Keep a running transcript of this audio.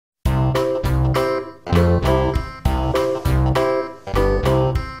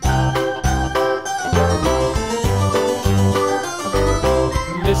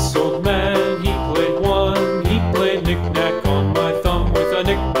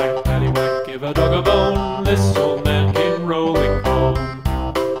a dog a bone. This old man came rolling home.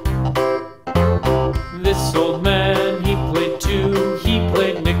 This old man, he played too. He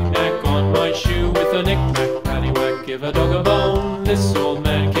played knick-knack on my shoe. With a knick-knack, paddywhack, give a dog a bone. This old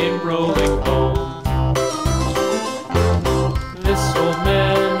man came rolling home. This old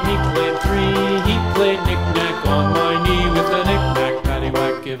man, he played three. He played knick-knack on my knee. With a knick-knack,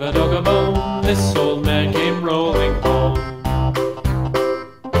 paddywhack, give a dog a bone. This old man came rolling home.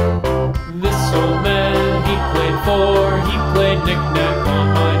 This old man, he played four. He played knick-knack on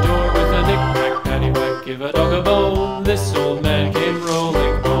my door. With a knick-knack, paddywhack, give a dog a bone. This old man came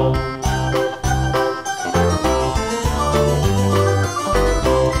rolling home.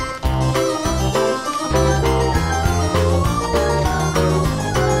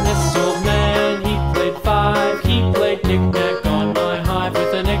 This old man, he played five. He played knick-knack on my hive.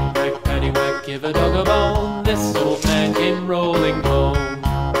 With a knick-knack, paddywhack, give a dog a bone. This old man came rolling home.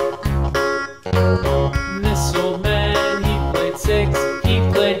 This old man, he played six. He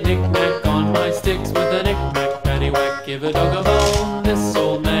played knick-knack on my sticks. With a knick-knack, paddywhack, give a dog a bone. This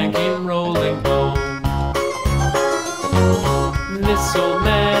old man came rolling home. This old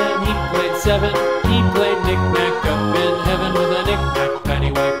man, he played seven. He played knick-knack up in heaven. With a knick-knack,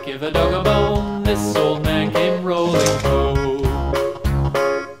 paddywhack, give a dog a bone. This old man came rolling home.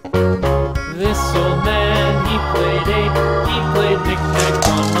 This old man, he played eight. He played knick-knack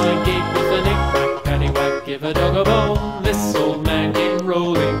on my gate. With a knick-knack, paddywhack, give a dog a bone. This old man came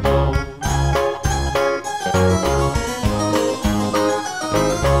rolling home.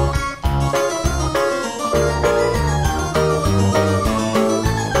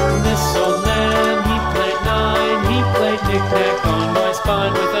 This old man, he played nine. He played knick-knack on my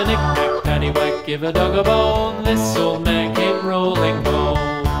spine. With a knick-knack, paddywhack, give a dog a bone. This old man came rolling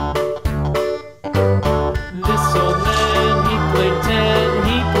home.